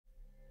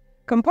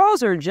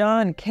Composer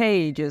John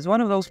Cage is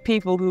one of those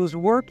people whose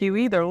work you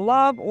either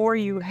love or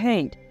you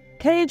hate.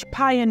 Cage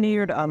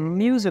pioneered a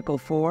musical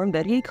form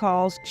that he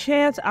calls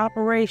chance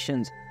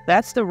operations.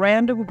 That's the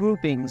random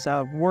groupings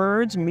of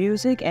words,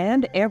 music,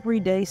 and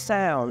everyday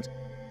sounds.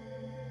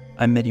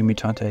 I'm Medio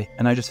Mutante,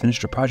 and I just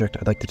finished a project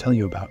I'd like to tell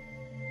you about.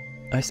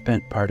 I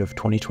spent part of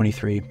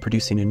 2023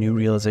 producing a new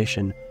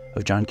realization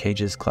of John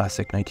Cage's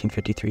classic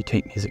 1953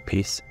 tape music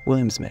piece,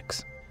 Williams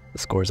Mix. The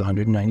score is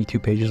 192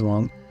 pages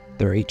long.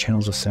 There are 8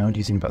 channels of sound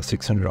using about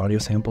 600 audio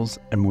samples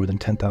and more than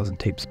 10,000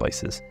 tape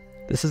splices.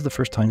 This is the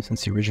first time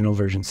since the original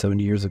version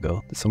 70 years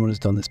ago that someone has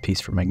done this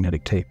piece for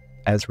magnetic tape,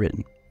 as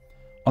written.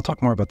 I'll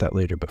talk more about that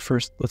later, but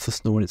first, let's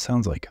listen to what it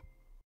sounds like.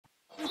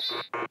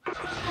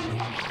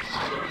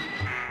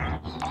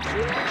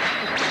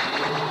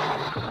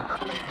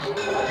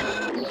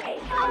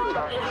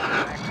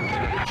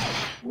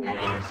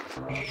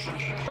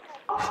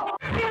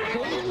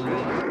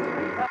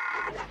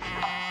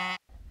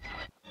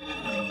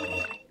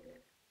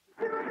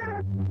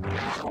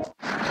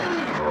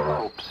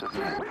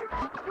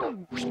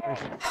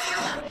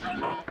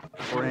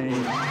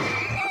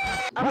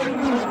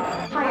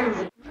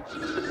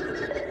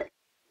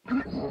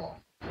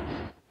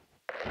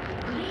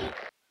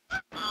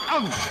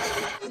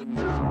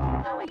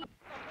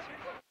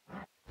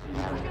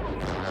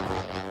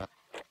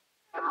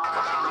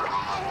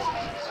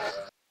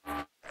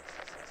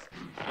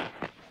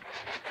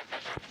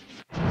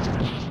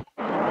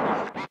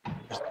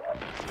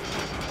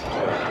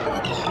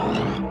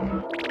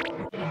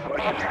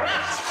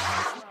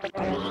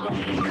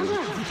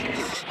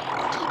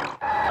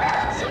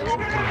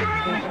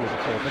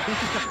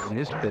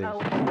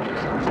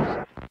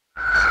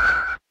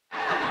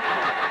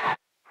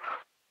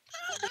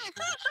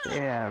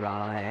 Yeah,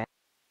 right.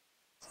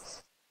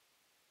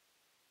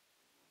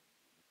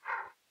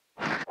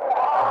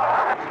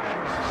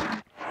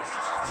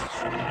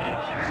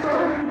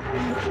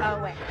 Oh,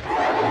 wait.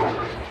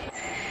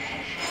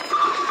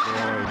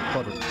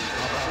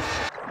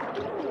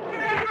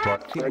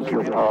 Thank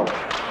you, Paul.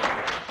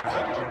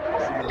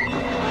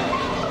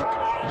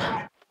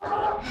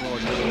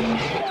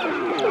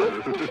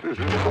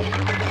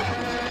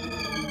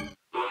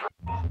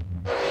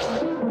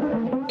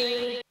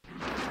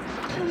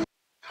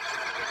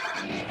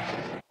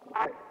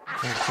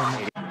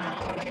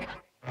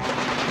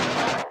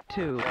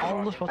 To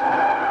all the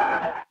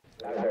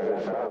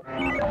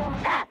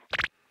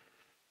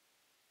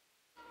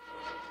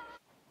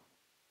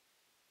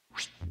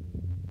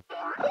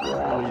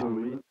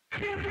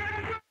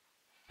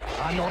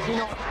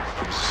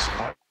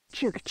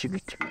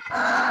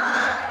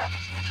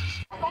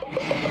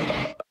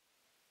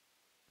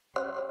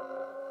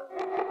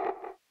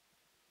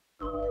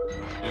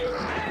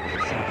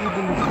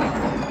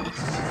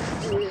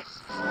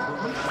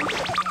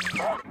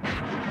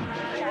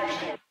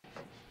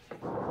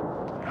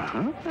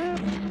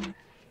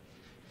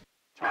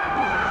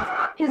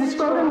His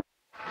scrotum.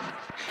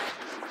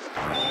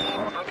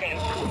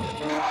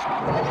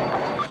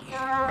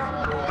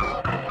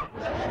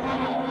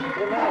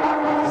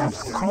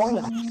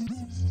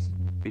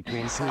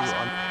 between two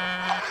on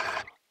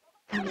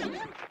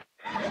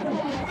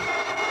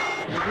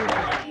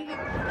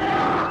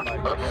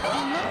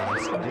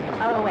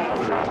Oh, wait.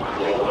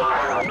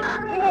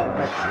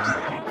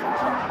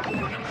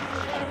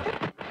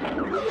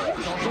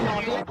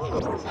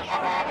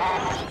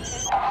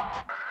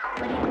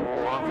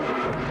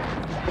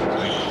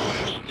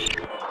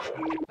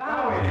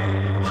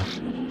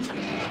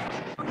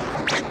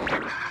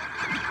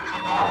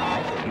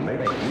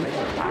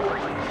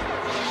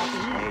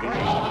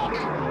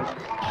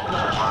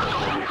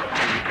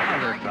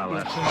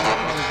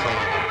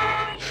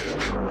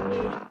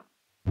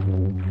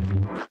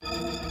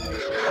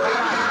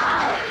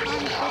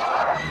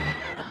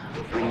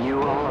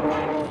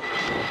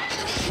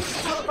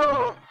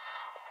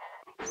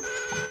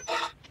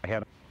 I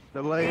had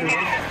the layers.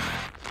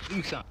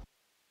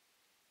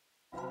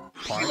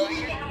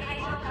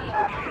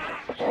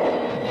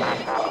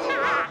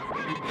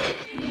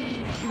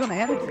 You gonna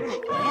have it?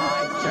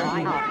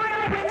 Certainly not.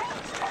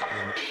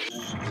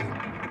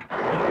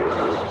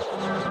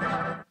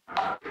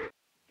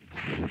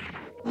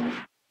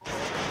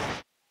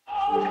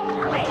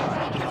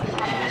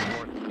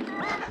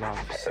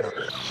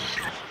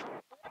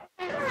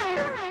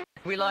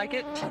 We like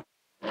it.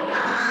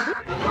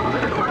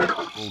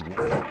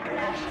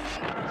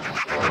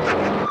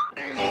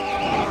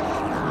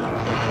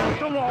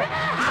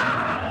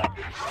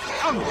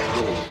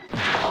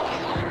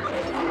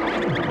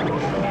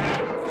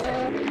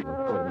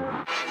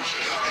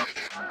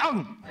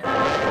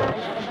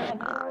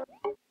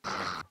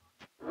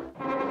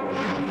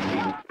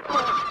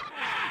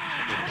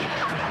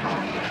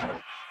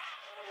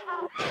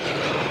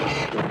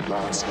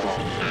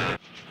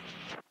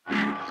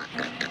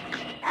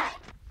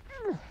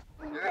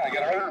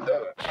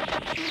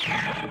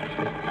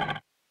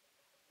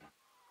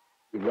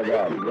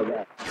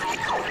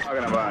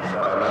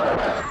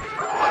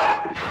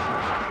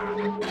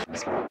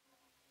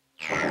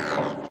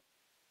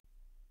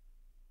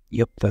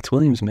 Yep, that's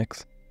Williams'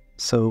 mix.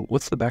 So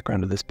what's the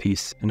background of this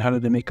piece, and how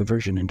did it make a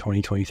version in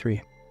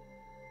 2023?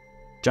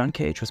 John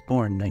Cage was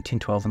born in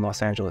 1912 in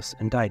Los Angeles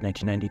and died in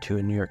 1992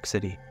 in New York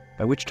City,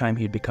 by which time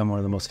he had become one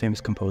of the most famous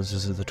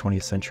composers of the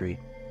 20th century.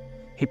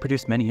 He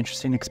produced many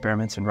interesting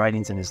experiments and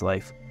writings in his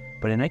life,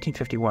 but in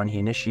 1951 he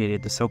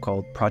initiated the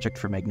so-called Project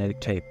for Magnetic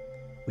Tape,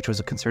 which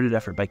was a concerted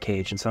effort by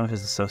Cage and some of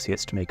his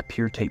associates to make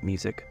pure tape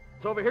music.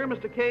 So over here,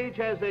 Mr. Cage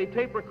has a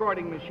tape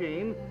recording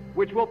machine,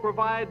 which will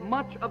provide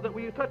much of the...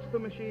 Will you touch the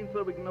machine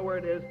so we can know where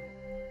it is?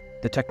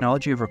 The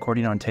technology of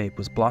recording on tape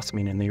was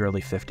blossoming in the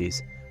early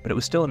 50s, but it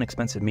was still an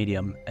expensive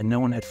medium, and no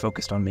one had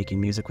focused on making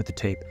music with the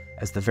tape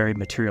as the very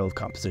material of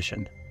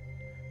composition.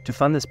 To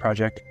fund this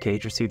project,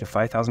 Cage received a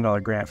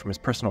 $5,000 grant from his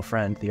personal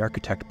friend, the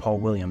architect Paul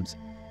Williams,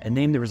 and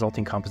named the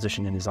resulting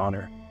composition in his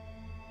honor.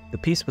 The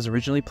piece was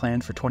originally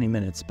planned for 20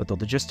 minutes, but the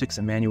logistics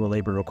and manual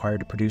labor required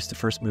to produce the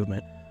first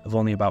movement of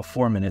only about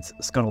 4 minutes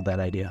scuttled that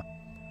idea.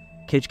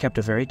 Cage kept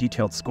a very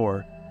detailed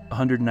score,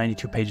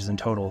 192 pages in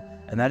total,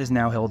 and that is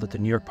now held at the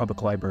New York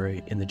Public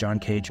Library in the John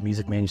Cage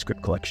Music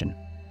Manuscript Collection.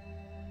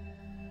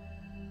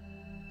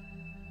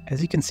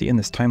 As you can see in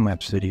this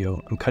time-lapse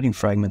video, I'm cutting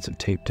fragments of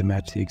tape to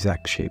match the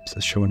exact shapes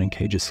as shown in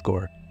Cage's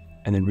score,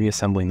 and then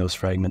reassembling those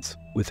fragments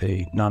with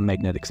a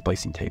non-magnetic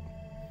splicing tape.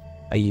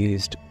 I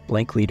used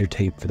blank leader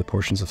tape for the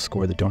portions of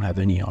score that don't have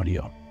any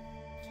audio.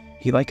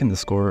 He likened the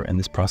score and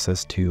this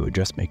process to a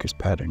dressmaker's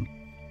pattern.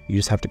 You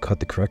just have to cut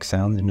the correct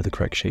sounds into the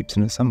correct shapes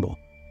and assemble.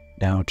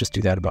 Now, just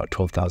do that about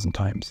 12,000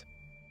 times.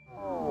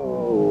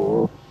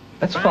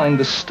 Let's find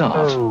the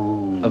start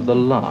of the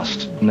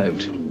last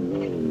note.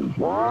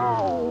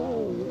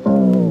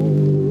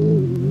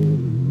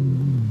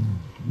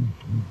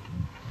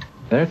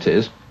 There it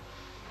is.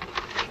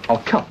 I'll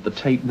cut the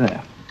tape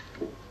there.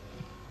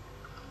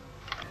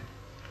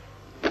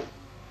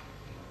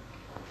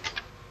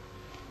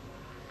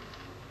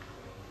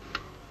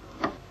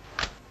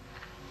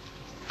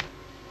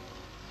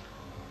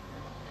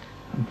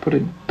 And put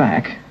it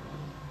back,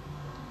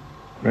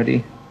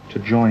 ready to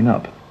join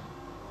up.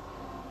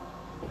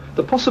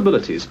 The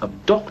possibilities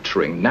of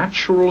doctoring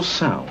natural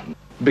sound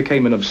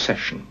became an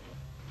obsession.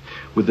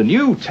 With the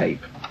new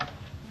tape,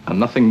 and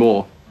nothing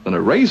more than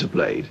a razor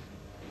blade,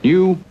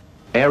 new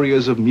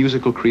areas of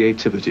musical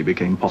creativity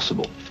became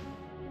possible.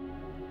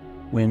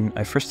 When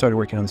I first started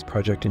working on this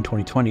project in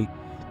 2020,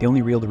 the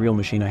only reel-to-reel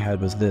machine I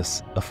had was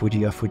this, a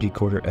Fuji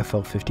Quarter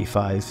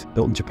FL55,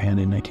 built in Japan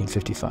in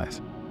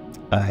 1955.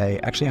 I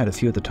actually had a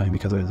few at the time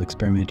because I was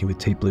experimenting with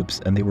tape loops,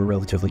 and they were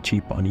relatively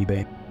cheap on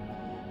eBay.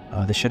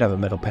 This should have a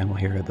metal panel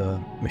here. The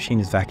machine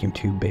is vacuum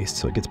tube based,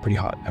 so it gets pretty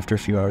hot after a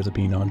few hours of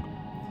being on.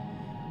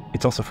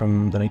 It's also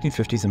from the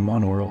 1950s in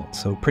monaural,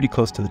 so pretty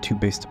close to the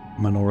tube-based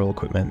monaural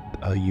equipment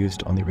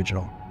used on the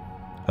original.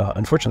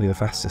 Unfortunately, the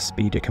fastest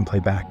speed it can play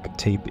back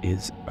tape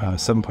is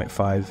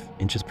 7.5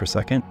 inches per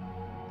second,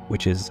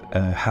 which is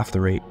half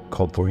the rate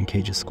called for in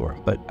Cage's score,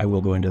 but I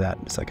will go into that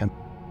in a second.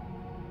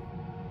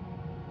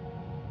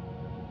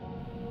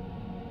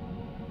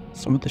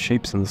 Some of the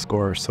shapes in the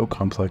score are so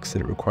complex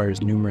that it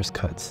requires numerous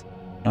cuts,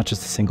 not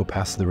just a single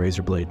pass of the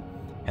razor blade,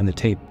 and the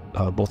tape,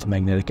 both the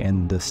magnetic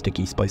and the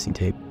sticky splicing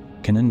tape,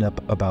 can end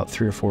up about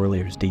 3 or 4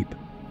 layers deep.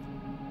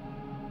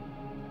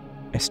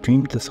 I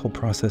streamed this whole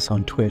process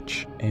on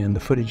Twitch, and the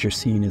footage you're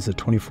seeing is a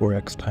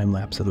 24x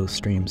time-lapse of those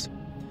streams.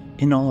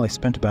 In all, I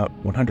spent about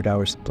 100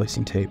 hours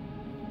splicing tape.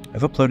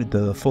 I've uploaded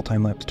the full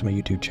time-lapse to my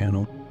YouTube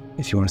channel,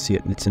 if you want to see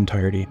it in its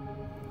entirety.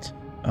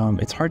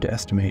 It's hard to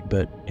estimate,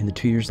 but in the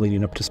 2 years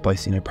leading up to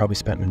splicing, I probably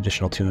spent an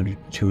additional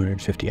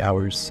 250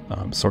 hours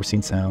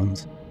sourcing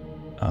sounds,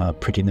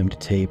 printing them to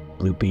tape,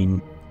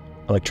 looping,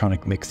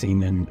 electronic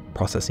mixing, and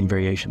processing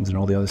variations, and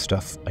all the other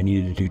stuff I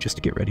needed to do just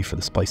to get ready for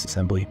the splice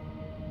assembly.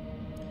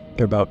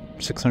 There are about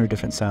 600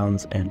 different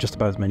sounds and just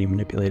about as many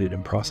manipulated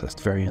and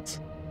processed variants.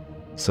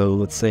 So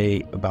let's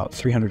say about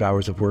 300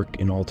 hours of work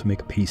in all to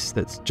make a piece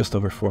that's just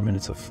over 4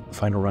 minutes of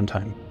final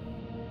runtime.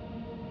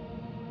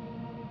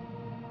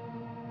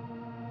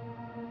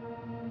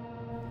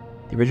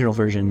 The original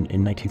version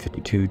in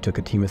 1952 took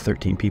a team of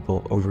 13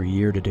 people over a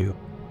year to do,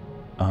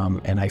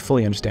 and I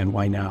fully understand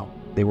why now.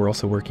 They were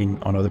also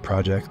working on other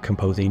projects,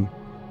 composing,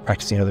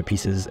 practicing other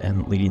pieces,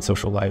 and leading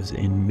social lives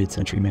in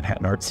mid-century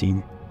Manhattan art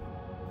scene.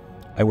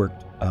 I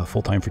worked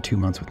full-time for 2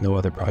 months with no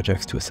other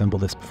projects to assemble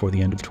this before the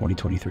end of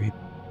 2023.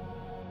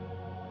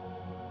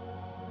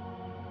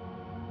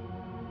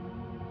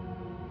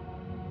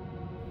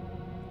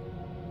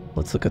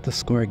 Let's look at the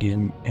score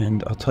again,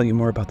 and I'll tell you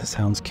more about the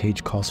sounds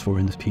Cage calls for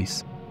in this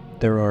piece.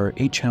 There are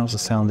 8 channels of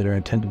sound that are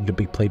intended to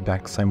be played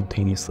back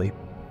simultaneously.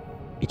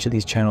 Each of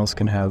these channels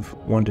can have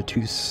 1 to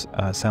 2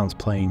 sounds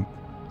playing,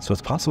 so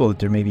it's possible that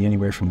there may be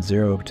anywhere from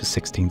 0 to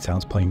 16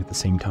 sounds playing at the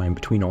same time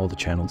between all the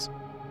channels.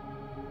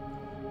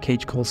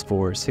 Cage calls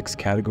for 6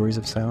 categories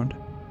of sound: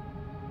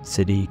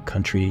 city,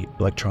 country,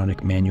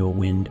 electronic, manual,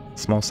 wind,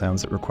 small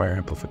sounds that require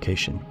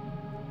amplification.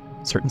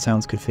 Certain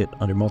sounds could fit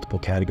under multiple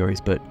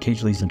categories, but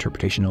Cage leaves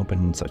interpretation open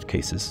in such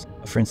cases.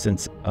 For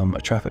instance,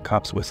 a traffic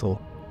cop's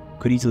whistle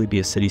could easily be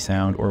a city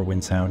sound or a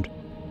wind sound,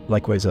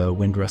 Likewise, a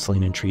wind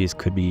rustling in trees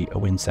could be a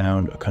wind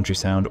sound, a country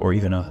sound, or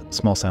even a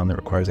small sound that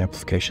requires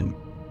amplification.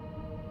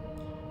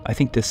 I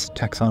think this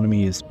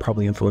taxonomy is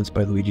probably influenced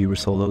by Luigi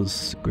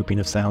Russolo's grouping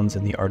of sounds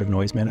in the Art of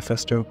Noise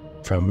Manifesto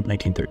from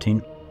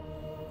 1913.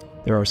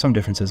 There are some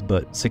differences,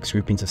 but 6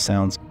 groupings of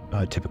sounds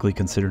typically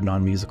considered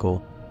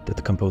non-musical that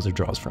the composer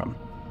draws from.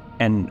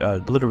 And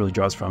literally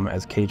draws from,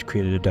 as Cage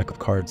created a deck of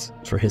cards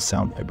for his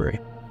sound library.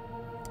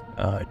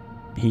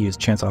 He used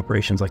chance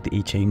operations like the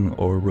I Ching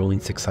or rolling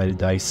 6-sided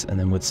dice, and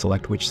then would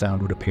select which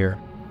sound would appear.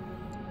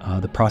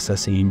 The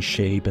processing,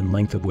 shape, and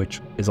length of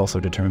which is also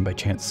determined by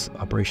chance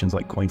operations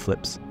like coin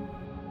flips.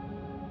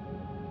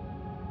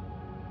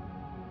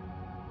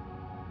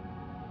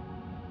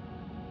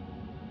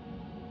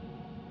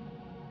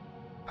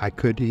 I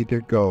could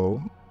either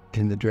go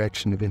in the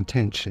direction of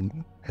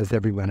intention, as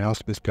everyone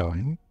else was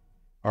going,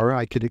 or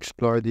I could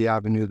explore the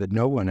avenue that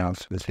no one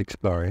else was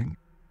exploring,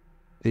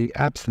 the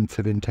absence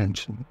of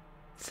intention,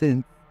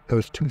 since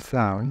those 2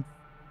 sounds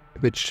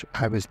which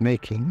I was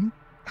making,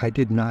 I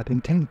did not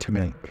intend to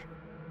make.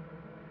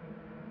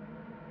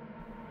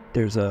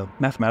 There's a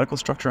mathematical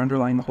structure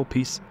underlying the whole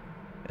piece.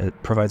 It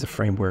provides a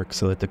framework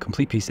so that the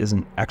complete piece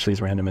isn't actually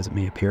as random as it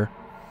may appear.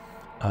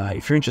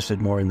 If you're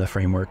interested more in the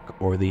framework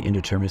or the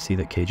indeterminacy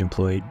that Cage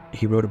employed,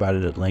 he wrote about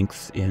it at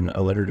length in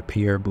a letter to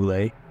Pierre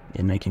Boulez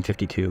in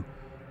 1952,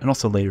 and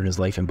also later in his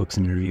life in books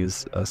and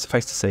interviews.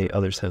 Suffice to say,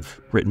 others have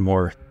written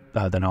more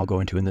than I'll go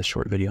into in this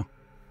short video.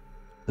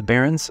 The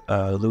Barons,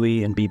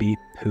 Louis and Bibi,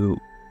 who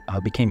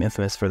became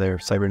infamous for their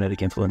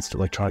cybernetic-influenced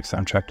electronic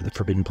soundtrack to The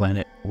Forbidden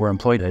Planet, were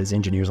employed as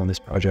engineers on this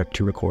project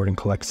to record and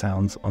collect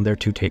sounds on their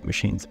 2 tape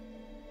machines.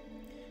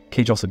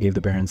 Cage also gave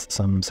the Barons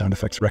some sound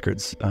effects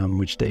records,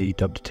 which they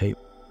dubbed to tape.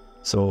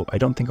 So I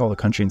don't think all the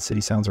country and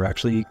city sounds are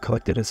actually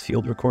collected as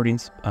field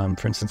recordings.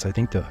 For instance, I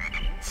think the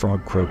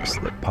frog croaks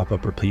that pop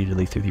up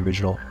repeatedly through the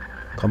original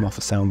come off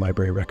a sound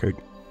library record,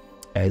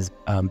 as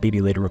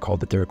Bibi later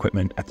recalled that their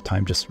equipment at the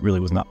time just really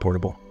was not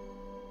portable.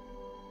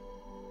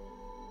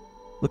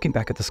 Looking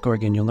back at the score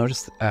again, you'll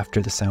notice that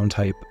after the sound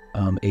type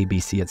A,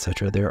 B, C,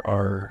 etc., there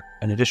are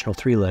an additional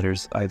 3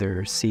 letters,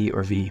 either C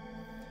or V.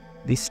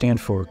 These stand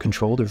for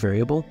controlled or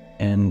variable,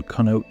 and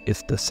connote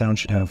if the sound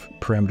should have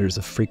parameters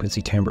of frequency,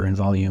 timbre, and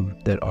volume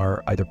that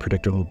are either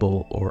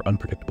predictable or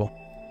unpredictable.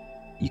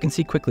 You can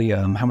see quickly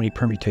how many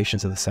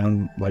permutations of the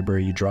sound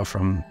library you draw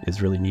from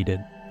is really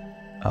needed.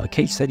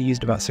 Cage said he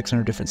used about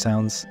 600 different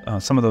sounds.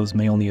 Some of those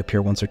may only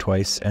appear once or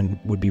twice and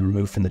would be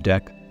removed from the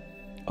deck.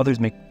 Others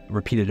make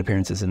repeated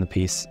appearances in the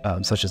piece,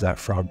 such as that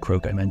frog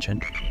croak I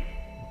mentioned.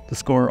 The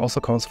score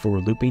also calls for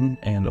looping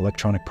and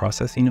electronic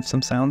processing of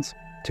some sounds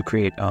to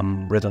create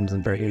rhythms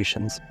and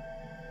variations.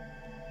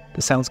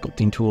 The sound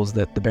sculpting tools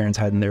that the Barons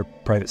had in their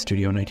private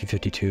studio in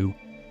 1952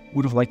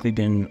 would have likely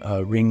been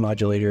a ring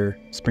modulator,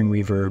 spring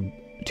reverb,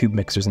 tube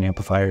mixers and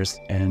amplifiers,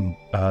 and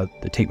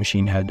the tape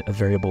machine had a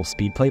variable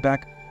speed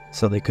playback,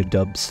 so they could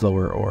dub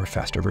slower or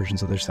faster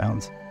versions of their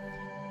sounds.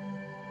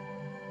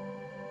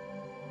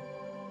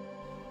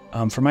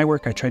 For my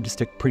work, I tried to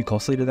stick pretty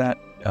closely to that,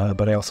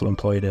 but I also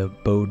employed a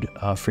Bode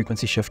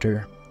frequency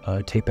shifter,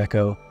 a tape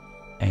echo,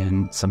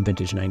 and some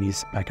vintage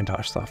 90s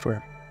Macintosh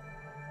software.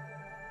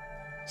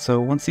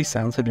 So once these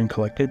sounds had been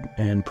collected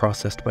and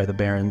processed by the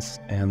Barons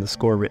and the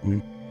score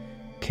written,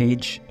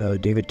 Cage,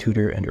 David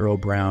Tudor, and Earl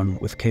Brown,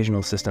 with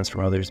occasional assistance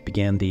from others,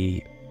 began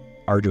the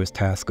arduous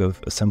task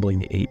of assembling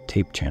the 8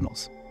 tape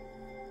channels.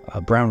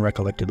 Brown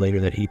recollected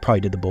later that he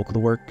probably did the bulk of the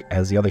work,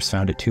 as the others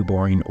found it too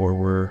boring or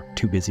were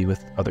too busy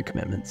with other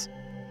commitments.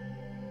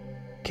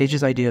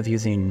 Cage's idea of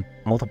using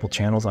multiple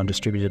channels on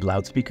distributed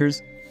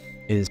loudspeakers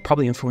is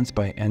probably influenced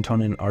by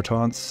Antonin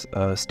Artaud's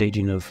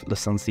staging of Le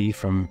Sancy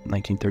from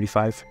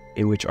 1935,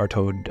 in which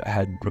Artaud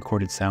had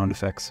recorded sound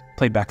effects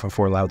played back from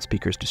 4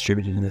 loudspeakers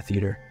distributed in the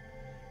theater.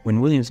 When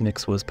Williams'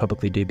 mix was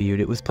publicly debuted,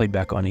 it was played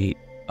back on 8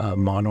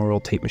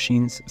 monaural tape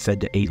machines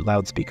fed to 8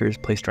 loudspeakers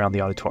placed around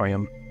the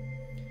auditorium.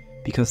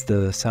 Because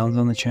the sounds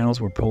on the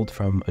channels were pulled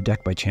from a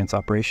deck by chance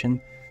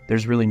operation,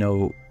 there's really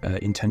no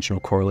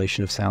intentional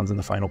correlation of sounds in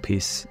the final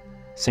piece.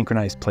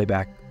 Synchronized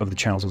playback of the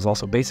channels was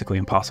also basically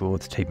impossible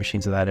with the tape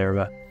machines of that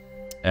era.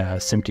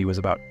 SMPTE was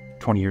about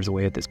 20 years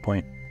away at this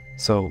point,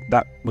 so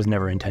that was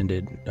never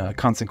intended.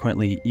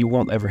 Consequently, you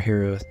won't ever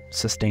hear a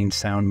sustained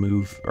sound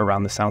move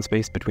around the sound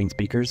space between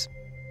speakers.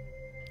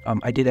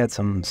 I did add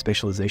some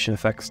spatialization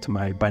effects to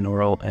my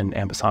binaural and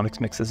ambisonics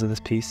mixes of this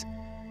piece,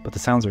 but the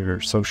sounds are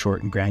so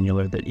short and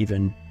granular that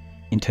even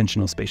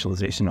intentional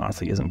spatialization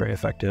honestly isn't very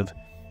effective.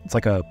 It's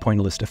like a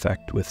pointillist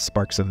effect with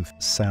sparks of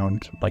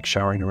sound like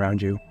showering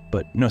around you,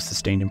 but no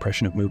sustained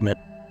impression of movement.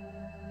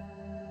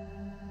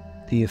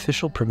 The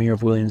official premiere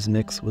of Williams'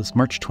 mix was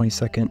March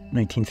 22nd,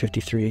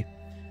 1953,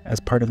 as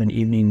part of an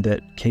evening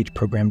that Cage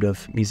programmed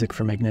of music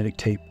for magnetic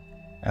tape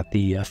at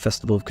the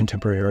Festival of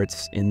Contemporary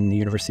Arts in the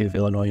University of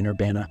Illinois in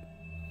Urbana.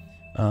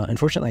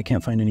 Unfortunately, I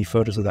can't find any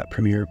photos of that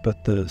premiere,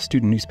 but the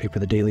student newspaper,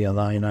 the Daily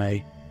Ally, and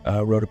I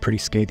wrote a pretty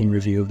scathing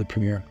review of the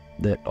premiere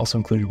that also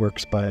included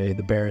works by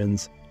the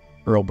Barons,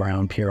 Earl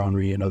Brown, Pierre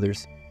Henry, and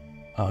others.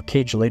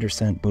 Cage later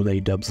sent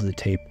Boulez dubs of the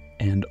tape,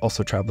 and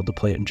also traveled to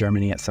play it in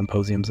Germany at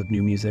symposiums of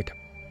new music.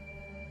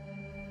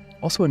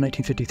 Also in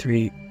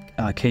 1953,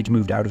 Cage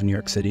moved out of New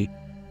York City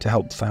to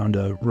help found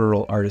a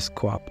rural artist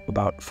co-op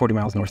about 40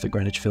 miles north of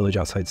Greenwich Village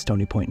outside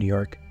Stony Point, New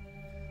York.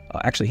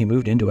 Actually, he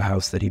moved into a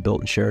house that he built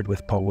and shared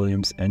with Paul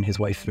Williams and his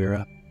wife,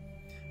 Vera.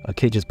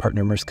 Cage's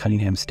partner, Merce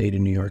Cunningham, stayed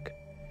in New York.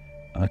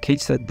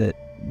 Cage said that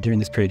during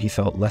this period he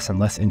felt less and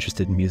less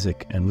interested in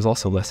music and was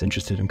also less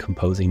interested in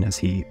composing as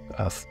he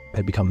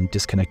had become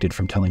disconnected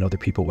from telling other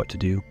people what to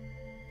do.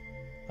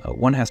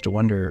 One has to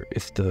wonder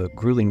if the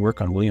grueling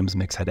work on Williams'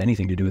 mix had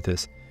anything to do with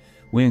this.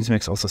 Williams'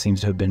 mix also seems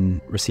to have been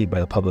received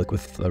by the public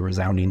with a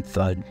resounding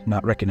thud,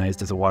 not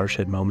recognized as a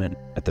watershed moment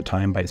at the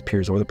time by his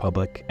peers or the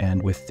public,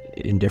 and with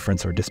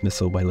indifference or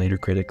dismissal by later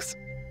critics.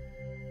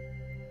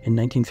 In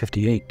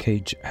 1958,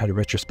 Cage had a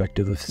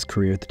retrospective of his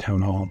career at the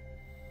Town Hall.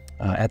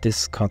 At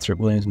this concert,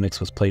 Williams' mix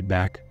was played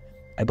back,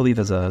 I believe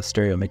as a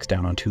stereo mix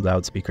down on 2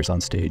 loudspeakers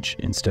on stage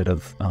instead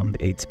of the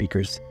 8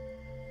 speakers.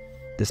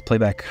 This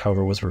playback,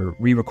 however, was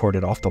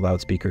re-recorded off the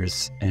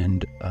loudspeakers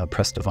and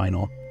pressed to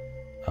vinyl,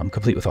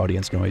 complete with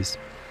audience noise.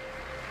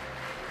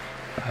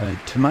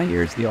 To my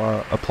ears, the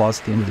applause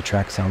at the end of the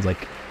track sounds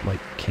like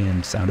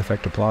canned sound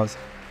effect applause.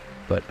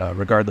 But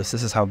regardless,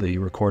 this is how the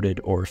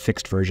recorded or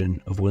fixed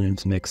version of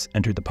Williams' mix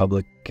entered the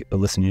public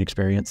listening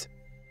experience.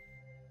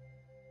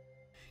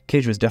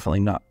 Cage was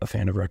definitely not a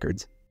fan of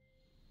records.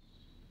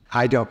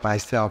 I don't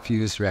myself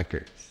use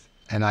records,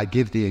 and I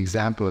give the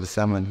example of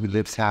someone who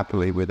lives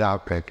happily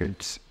without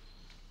records.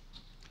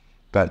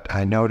 But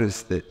I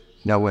notice that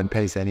no one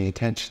pays any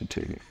attention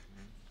to it.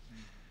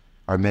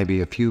 Or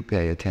maybe a few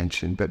pay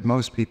attention, but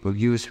most people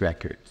use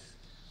records.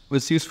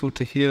 It's useful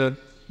to hear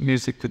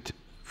music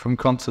from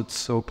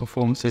concerts or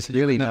performances. It's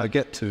really never not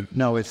get to.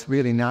 No, it's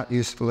really not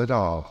useful at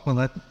all.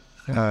 Well,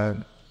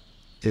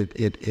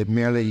 it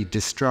merely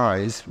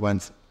destroys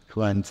one's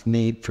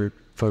need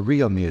for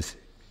real music.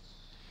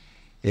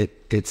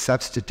 It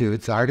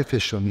substitutes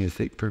artificial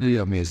music for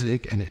real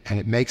music, and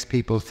it makes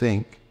people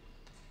think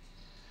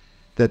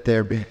that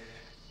they're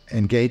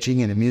engaging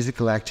in a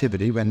musical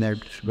activity when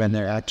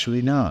they're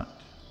actually not.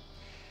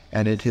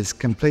 And it has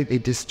completely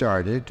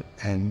distorted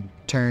and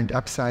turned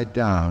upside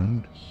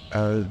down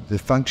the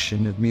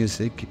function of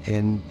music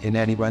in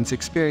anyone's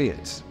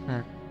experience.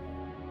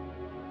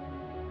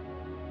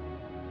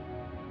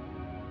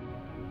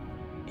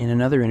 In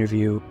another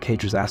interview,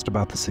 Cage was asked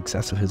about the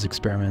success of his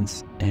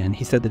experiments, and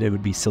he said that it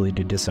would be silly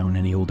to disown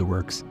any older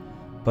works,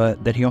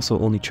 but that he also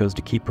only chose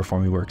to keep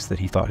performing works that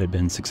he thought had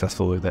been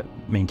successful or that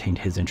maintained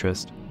his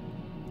interest.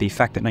 The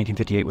fact that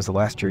 1958 was the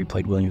last year he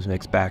played Williams'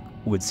 mix back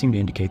would seem to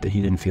indicate that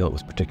he didn't feel it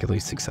was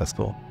particularly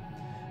successful.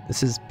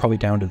 This is probably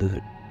down to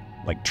the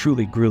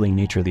truly grueling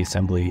nature of the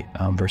assembly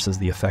versus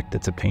the effect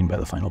that's obtained by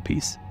the final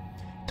piece.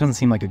 It doesn't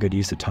seem like a good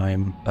use of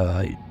time.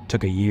 It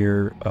took a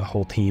year, a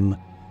whole team,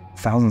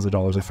 thousands of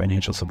dollars of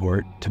financial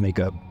support to make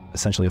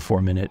essentially a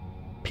 4-minute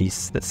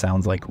piece that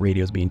sounds like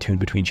radios being tuned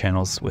between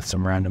channels with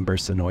some random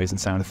bursts of noise and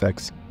sound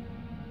effects.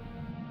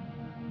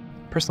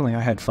 Personally, I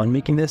had fun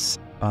making this.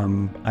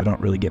 I don't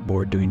really get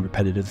bored doing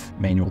repetitive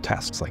manual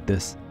tasks like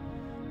this.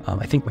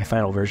 I think my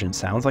final version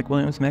sounds like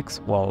Williams' mix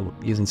while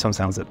using some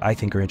sounds that I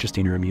think are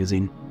interesting or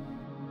amusing.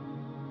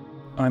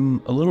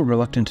 I'm a little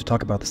reluctant to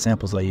talk about the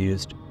samples I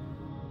used.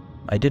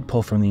 I did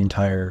pull from the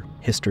entire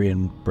history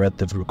and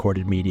breadth of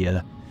recorded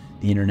media,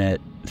 the internet,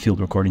 field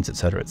recordings,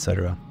 etc.,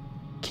 etc.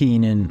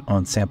 Keying in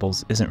on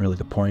samples isn't really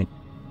the point,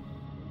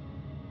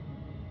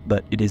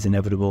 but it is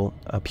inevitable.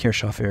 Pierre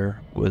Schaeffer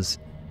was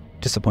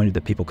disappointed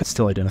that people could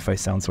still identify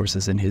sound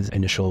sources in his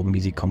initial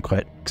musique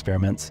concrète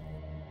experiments.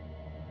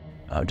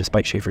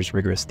 Despite Schaeffer's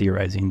rigorous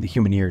theorizing, the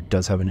human ear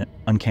does have an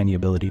uncanny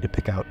ability to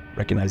pick out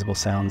recognizable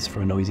sounds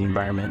from a noisy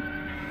environment,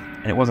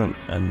 and it wasn't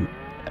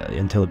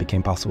until it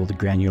became possible to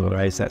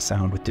granularize that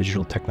sound with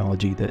digital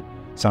technology that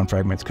sound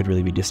fragments could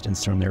really be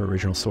distanced from their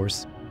original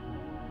source.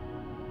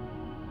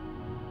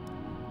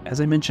 As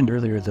I mentioned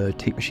earlier, the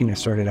tape machine I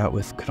started out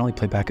with could only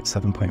play back at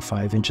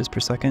 7.5 inches per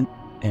second,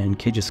 and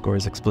Cage's score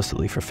is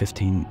explicitly for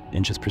 15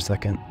 inches per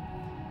second.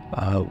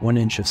 1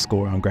 inch of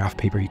score on graph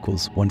paper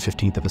equals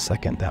 1/15 of a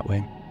second that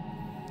way.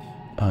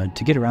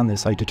 To get around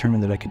this, I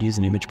determined that I could use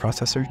an image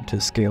processor to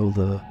scale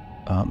the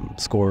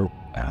score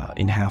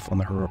in half on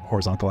the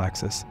horizontal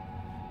axis.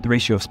 The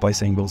ratio of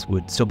splice angles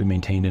would still be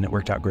maintained, and it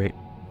worked out great.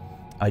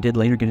 I did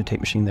later get a tape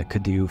machine that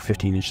could do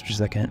 15 inches per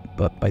second,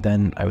 but by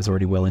then I was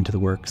already well into the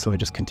work, so I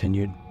just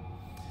continued.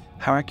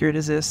 How accurate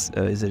is this?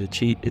 Is it a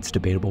cheat? It's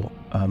debatable.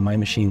 My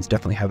machines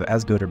definitely have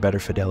as good or better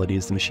fidelity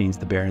as the machines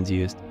the Barons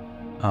used.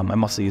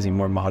 I'm also using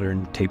more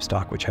modern tape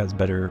stock, which has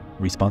better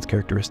response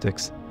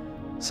characteristics,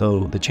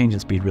 so the change in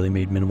speed really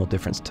made minimal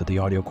difference to the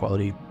audio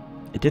quality.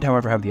 It did,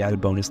 however, have the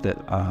added bonus that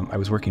I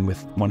was working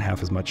with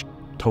 1/2 as much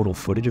total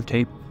footage of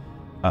tape.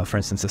 For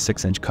instance, a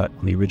 6-inch cut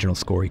on the original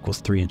score equals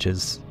 3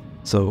 inches,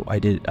 so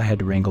I had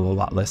to wrangle a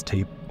lot less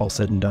tape, all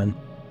said and done.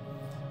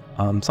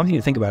 Something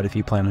to think about if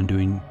you plan on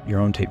doing your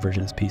own tape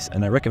version of this piece,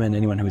 and I recommend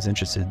anyone who is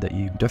interested that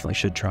you definitely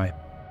should try.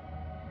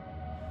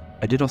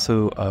 I did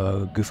also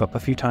goof up a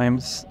few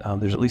times.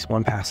 There's at least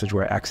one passage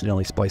where I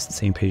accidentally spliced the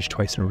same page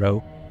twice in a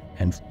row,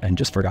 and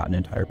just forgot an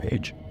entire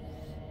page.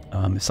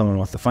 If someone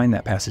wants to find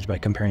that passage by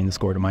comparing the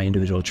score to my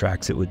individual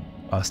tracks, it would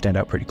stand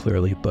out pretty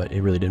clearly, but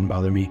it really didn't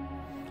bother me.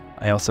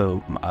 I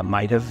also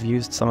might have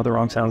used some of the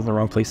wrong sounds in the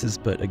wrong places,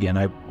 but again,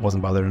 I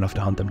wasn't bothered enough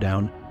to hunt them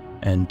down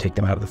and take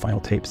them out of the final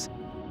tapes.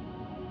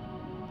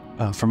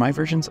 For my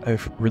versions,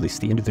 I've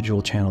released the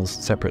individual channels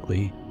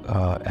separately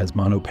as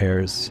mono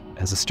pairs,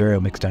 as a stereo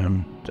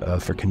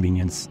mixdown for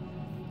convenience,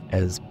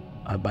 as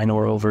a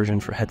binaural version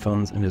for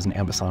headphones, and as an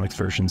ambisonics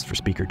versions for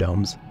speaker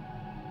domes.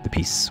 The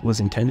piece was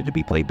intended to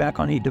be played back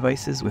on 8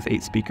 devices with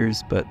 8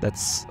 speakers, but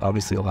that's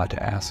obviously a lot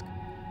to ask.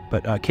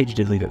 But Cage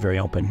did leave it very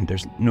open.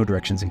 There's no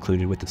directions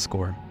included with the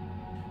score.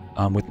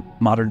 With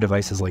modern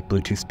devices like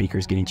Bluetooth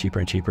speakers getting cheaper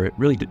and cheaper,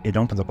 it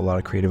opens up a lot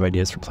of creative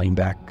ideas for playing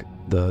back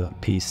the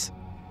piece.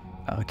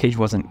 Cage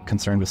wasn't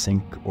concerned with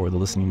sync or the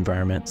listening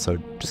environment, so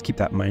just keep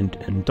that in mind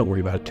and don't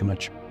worry about it too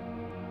much.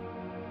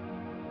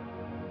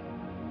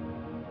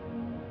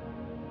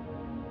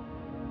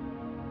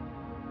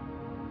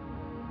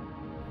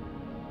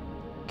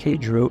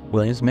 Cage wrote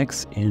Williams'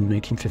 mix in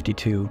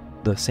 1952,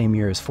 the same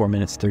year as 4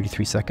 minutes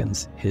 33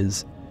 seconds,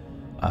 his,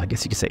 I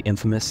guess you could say,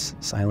 infamous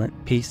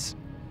silent piece.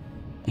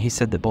 He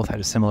said that both had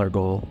a similar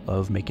goal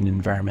of making an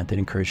environment that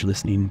encouraged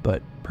listening,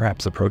 but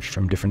perhaps approached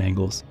from different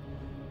angles.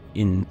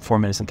 In 4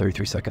 minutes and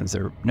 33 seconds,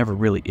 there never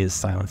really is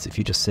silence. If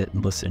you just sit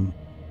and listen,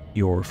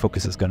 your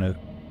focus is going to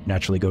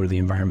naturally go to the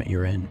environment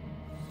you're in.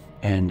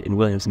 And in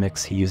Williams'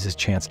 mix, he uses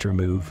chance to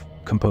remove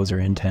composer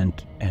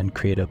intent and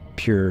create a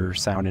pure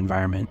sound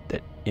environment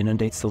that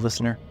inundates the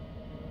listener.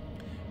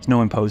 There's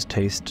no imposed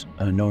taste,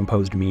 no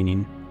imposed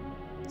meaning.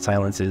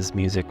 Silence is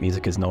music,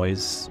 music is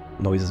noise,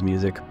 noise is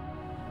music.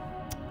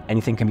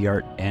 Anything can be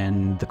art,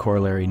 and the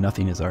corollary,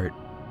 nothing is art.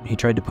 He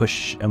tried to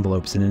push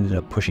envelopes and ended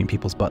up pushing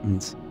people's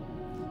buttons.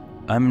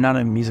 I'm not a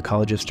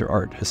musicologist or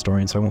art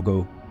historian, so I won't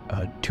go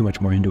too much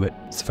more into it.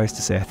 Suffice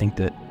to say, I think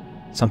that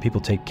some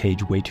people take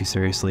Cage way too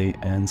seriously,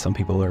 and some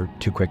people are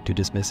too quick to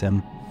dismiss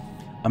him.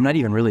 I'm not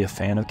even really a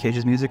fan of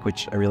Cage's music,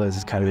 which I realize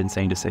is kind of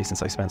insane to say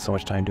since I spent so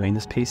much time doing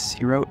this piece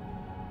he wrote.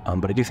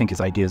 But I do think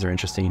his ideas are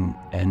interesting,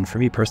 and for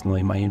me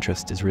personally, my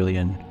interest is really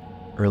in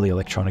early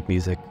electronic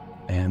music,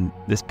 and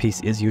this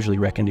piece is usually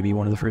reckoned to be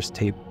one of the first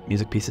tape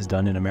music pieces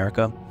done in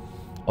America,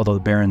 although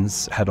the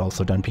Barons had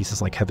also done pieces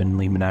like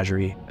Heavenly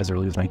Menagerie as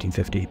early as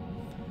 1950.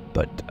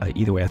 But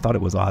either way, I thought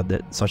it was odd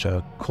that such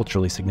a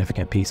culturally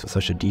significant piece with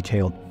such a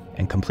detailed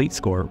and complete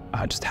score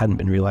just hadn't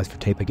been realized for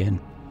tape again,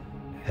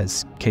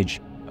 as Cage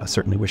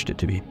certainly wished it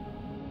to be.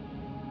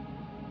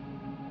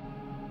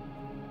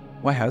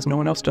 Why has no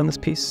one else done this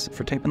piece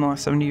for tape in the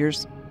last 70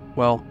 years?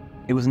 Well,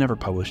 it was never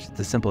published. It's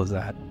as simple as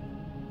that.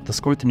 The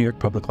score at the New York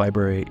Public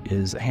Library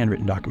is a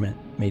handwritten document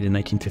made in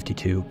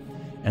 1952,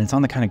 and it's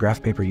on the kind of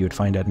graph paper you would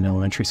find at an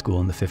elementary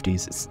school in the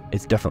 50s.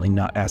 It's definitely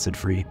not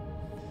acid-free.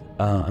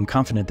 I'm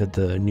confident that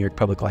the New York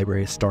Public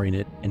Library is storing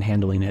it and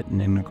handling it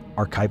in an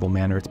archival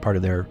manner. It's part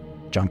of their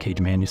John Cage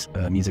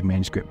music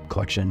manuscript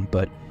collection,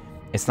 but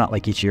it's not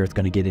like each year it's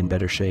going to get in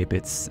better shape.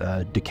 It's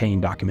a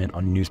decaying document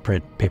on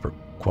newsprint paper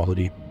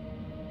quality.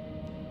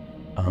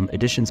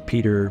 Editions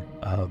Peters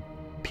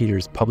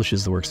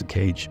publishes the works of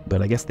Cage,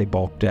 but I guess they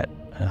balked at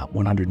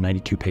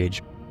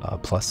 192-page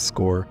plus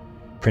score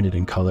printed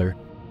in color.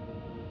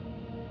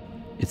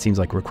 It seems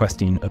like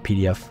requesting a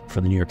PDF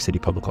for the New York City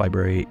Public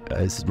Library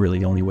is really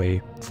the only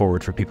way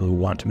forward for people who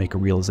want to make a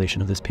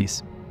realization of this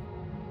piece.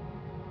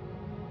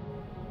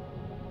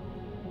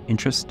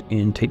 Interest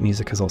in tape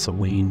music has also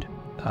waned.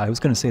 I was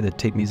going to say that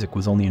tape music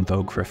was only in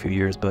vogue for a few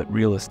years, but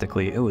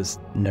realistically, it was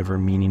never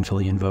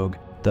meaningfully in vogue.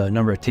 The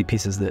number of tape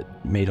pieces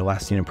that made a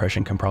lasting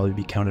impression can probably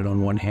be counted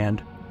on one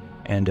hand,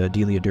 and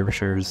Delia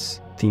Derbyshire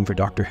theme for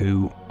Doctor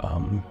Who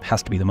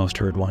has to be the most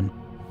heard one.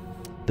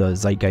 The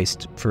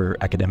zeitgeist for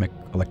academic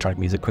electronic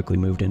music quickly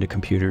moved into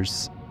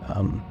computers.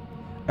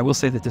 I will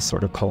say that this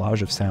sort of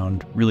collage of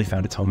sound really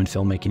found its home in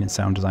filmmaking and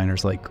sound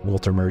designers like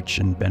Walter Murch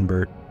and Ben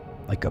Burt.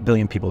 Like 1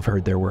 billion people have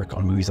heard their work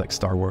on movies like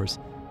Star Wars.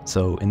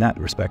 So in that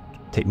respect,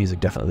 tape music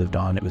definitely lived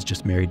on. It was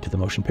just married to the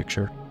motion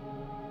picture.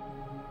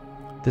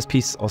 This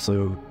piece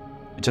also,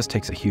 it just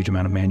takes a huge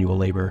amount of manual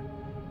labor.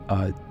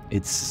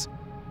 It's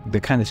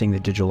the kind of thing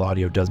that digital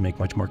audio does make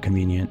much more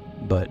convenient,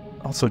 but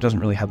also it doesn't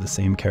really have the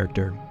same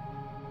character.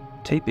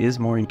 Tape is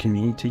more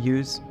inconvenient to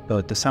use,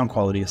 but the sound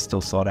quality is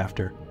still sought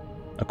after.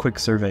 A quick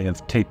survey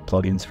of tape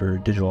plugins for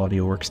digital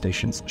audio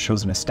workstations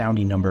shows an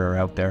astounding number are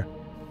out there.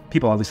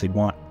 People obviously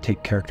want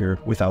tape character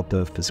without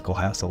the physical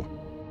hassle.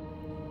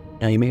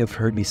 Now, you may have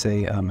heard me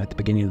say at the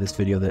beginning of this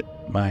video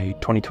that my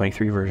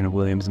 2023 version of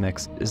Williams'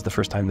 mix is the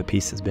first time the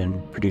piece has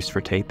been produced for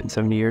tape in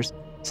 70 years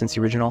since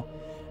the original,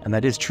 and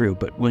that is true,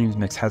 but Williams'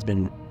 mix has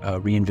been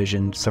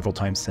re-envisioned several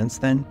times since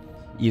then,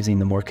 using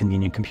the more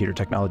convenient computer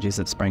technologies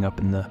that sprang up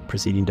in the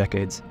preceding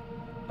decades,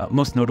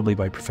 most notably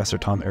by Professor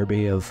Tom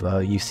Irby of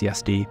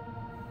UCSD.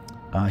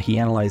 He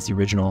analyzed the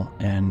original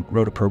and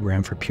wrote a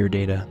program for pure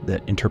data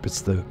that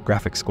interprets the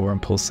graphic score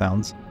and pulls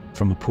sounds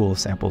from a pool of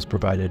samples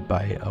provided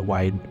by a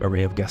wide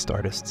array of guest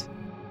artists.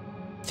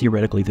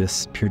 Theoretically,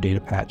 this pure data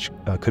patch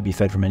could be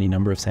fed from any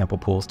number of sample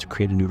pools to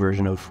create a new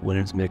version of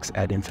Williams' mix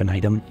ad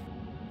infinitum.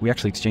 We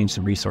actually exchanged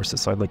some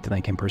resources, so I'd like to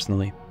thank him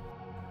personally.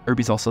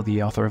 Irby's also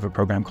the author of a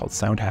program called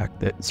SoundHack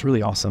that's a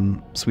really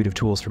awesome suite of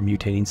tools for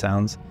mutating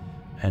sounds,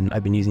 and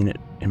I've been using it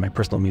in my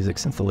personal music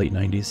since the late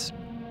 90s.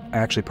 I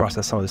actually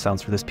processed some of the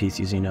sounds for this piece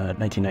using a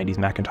 1990s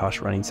Macintosh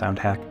running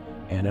SoundHack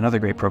and another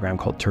great program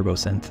called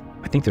TurboSynth.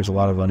 I think there's a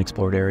lot of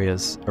unexplored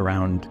areas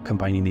around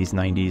combining these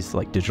 90s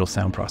like digital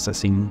sound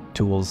processing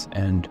tools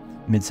and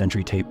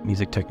mid-century tape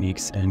music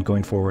techniques, and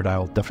going forward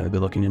I'll definitely be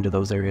looking into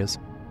those areas.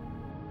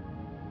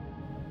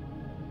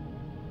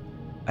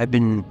 I've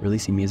been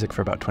releasing music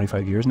for about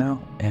 25 years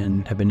now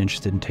and have been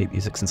interested in tape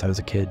music since I was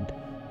a kid.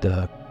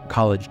 The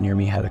college near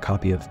me had a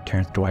copy of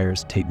Terence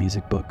Dwyer's tape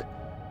music book,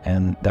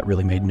 and that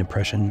really made an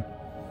impression.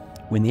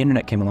 When the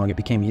internet came along, it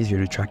became easier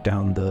to track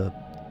down the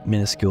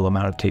minuscule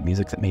amount of tape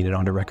music that made it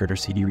onto record or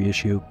CD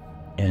reissue,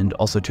 and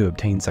also to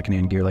obtain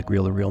secondhand gear like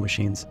reel-to-reel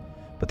machines.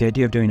 But the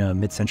idea of doing a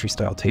mid-century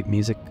style tape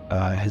music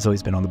has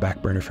always been on the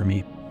back burner for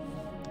me.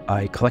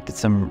 I collected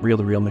some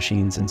reel-to-reel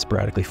machines and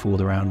sporadically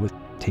fooled around with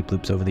tape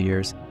loops over the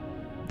years.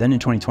 Then in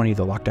 2020,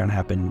 the lockdown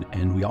happened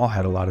and we all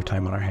had a lot of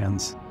time on our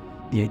hands.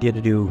 The idea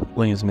to do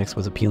Williams Mix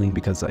was appealing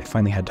because I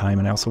finally had time,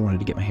 and I also wanted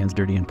to get my hands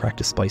dirty and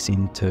practice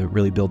splicing to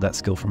really build that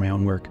skill for my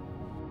own work.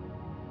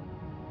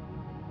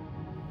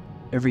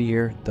 Every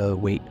year, the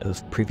weight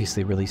of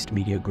previously released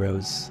media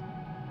grows.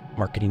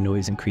 Marketing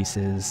noise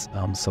increases,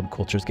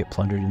 subcultures get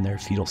plundered in their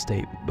fetal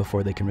state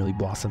before they can really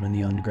blossom in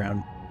the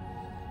underground.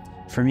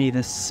 For me,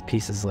 this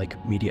piece is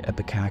like media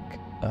epicac,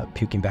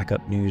 puking back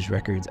up news,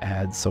 records,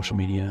 ads, social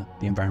media,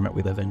 the environment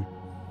we live in.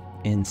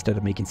 Instead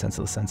of making sense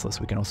of the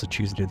senseless, we can also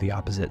choose to do the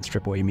opposite and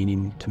strip away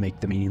meaning to make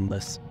the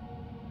meaningless.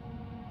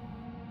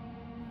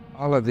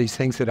 All of these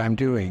things that I'm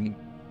doing,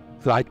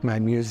 like my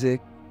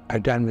music, are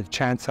done with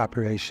chance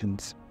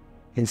operations.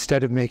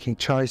 Instead of making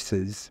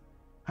choices,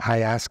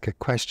 I ask a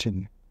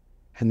question,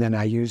 and then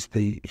I use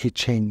the I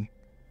Ching.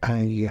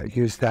 I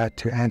use that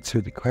to answer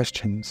the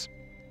questions.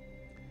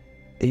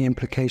 The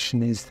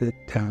implication is that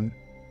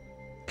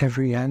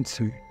every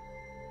answer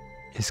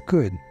is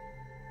good.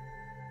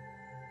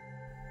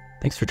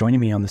 Thanks for joining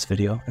me on this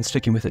video and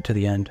sticking with it to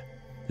the end.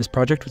 This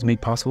project was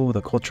made possible with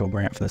a cultural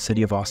grant from the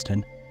City of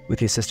Austin, with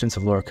the assistance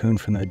of Laura Kuhn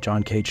from the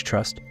John Cage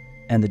Trust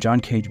and the John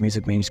Cage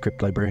Music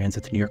Manuscript Librarians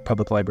at the New York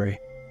Public Library.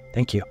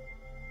 Thank you.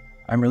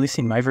 I'm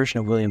releasing my version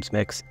of Williams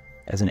Mix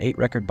as an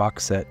 8-record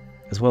box set,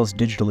 as well as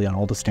digitally on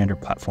all the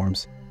standard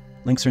platforms.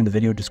 Links are in the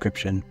video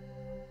description.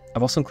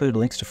 I've also included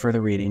links to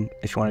further reading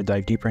if you want to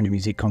dive deeper into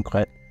musique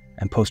concrète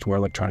and post-war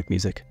electronic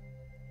music.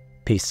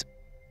 Peace.